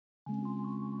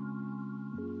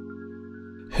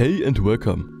Hey and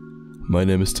welcome. My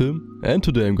name is Tim and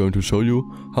today I'm going to show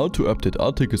you how to update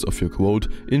articles of your quote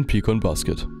in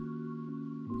pCon.basket.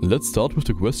 Let's start with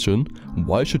the question,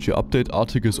 why should you update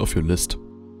articles of your list?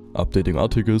 Updating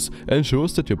articles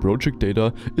ensures that your project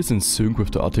data is in sync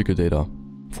with the article data.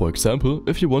 For example,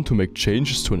 if you want to make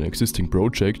changes to an existing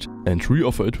project and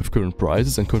re-offer it with current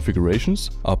prices and configurations,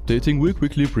 updating will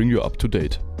quickly bring you up to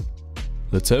date.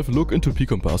 Let's have a look into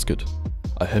pCon.basket.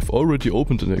 I have already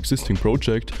opened an existing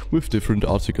project with different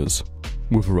articles.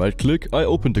 With a right click, I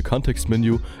open the context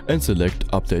menu and select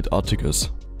Update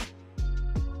Articles.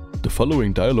 The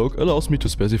following dialog allows me to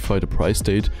specify the price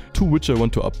date to which I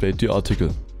want to update the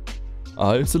article.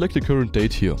 I select the current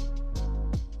date here.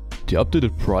 The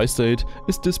updated price date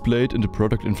is displayed in the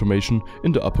product information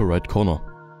in the upper right corner.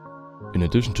 In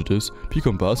addition to this,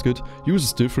 pCon.basket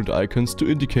uses different icons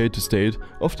to indicate the state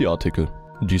of the article.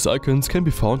 These icons can be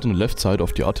found on the left side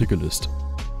of the article list.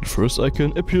 The first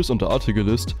icon appears on the article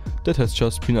list that has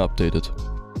just been updated.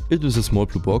 It is a small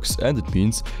blue box and it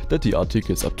means that the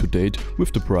article is up to date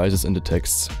with the prices and the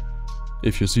texts.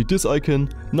 If you see this icon,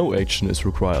 no action is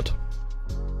required.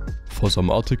 For some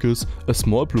articles, a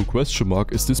small blue question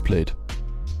mark is displayed.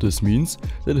 This means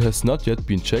that it has not yet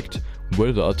been checked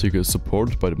whether the article is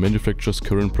supported by the manufacturer's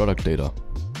current product data.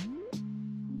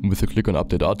 With a click on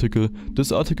Update Article,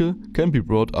 this article can be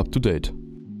brought up to date.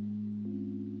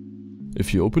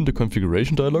 If you open the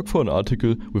configuration dialog for an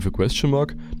article with a question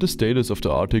mark, the status of the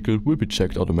article will be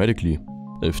checked automatically.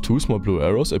 If two small blue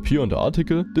arrows appear on the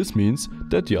article, this means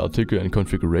that the article and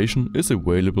configuration is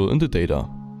available in the data.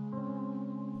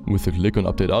 With a click on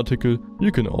Update Article,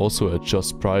 you can also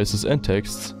adjust prices and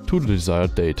texts to the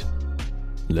desired date.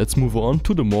 Let's move on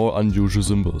to the more unusual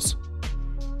symbols.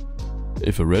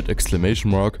 If a red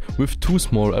exclamation mark with two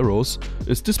small arrows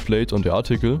is displayed on the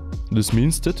article, this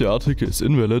means that the article is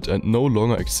invalid and no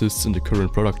longer exists in the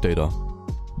current product data.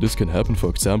 This can happen, for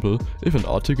example, if an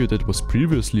article that was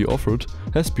previously offered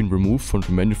has been removed from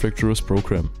the manufacturer's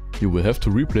program. You will have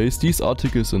to replace these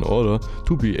articles in order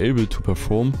to be able to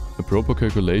perform a proper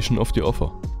calculation of the offer.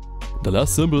 The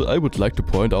last symbol I would like to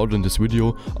point out in this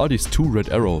video are these two red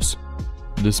arrows.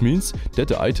 This means that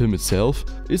the item itself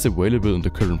is available in the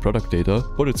current product data,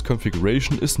 but its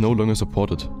configuration is no longer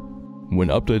supported. When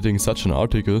updating such an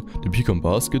article, the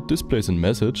pCon.basket displays a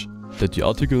message that the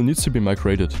article needs to be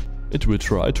migrated. It will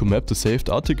try to map the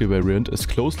saved article variant as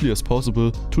closely as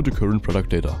possible to the current product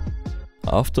data.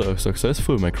 After a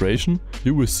successful migration,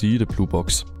 you will see the blue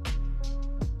box.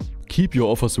 Keep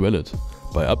your offers valid.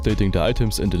 By updating the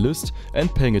items in the list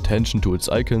and paying attention to its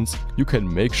icons, you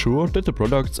can make sure that the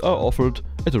products are offered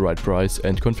at the right price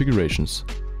and configurations.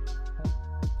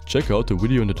 Check out the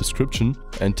video in the description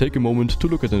and take a moment to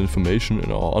look at the information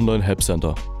in our online help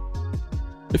center.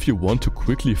 If you want to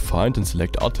quickly find and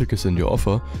select articles in your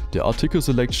offer, the article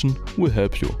selection will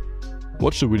help you.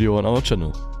 Watch the video on our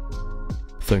channel.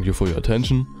 Thank you for your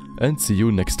attention and see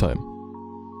you next time.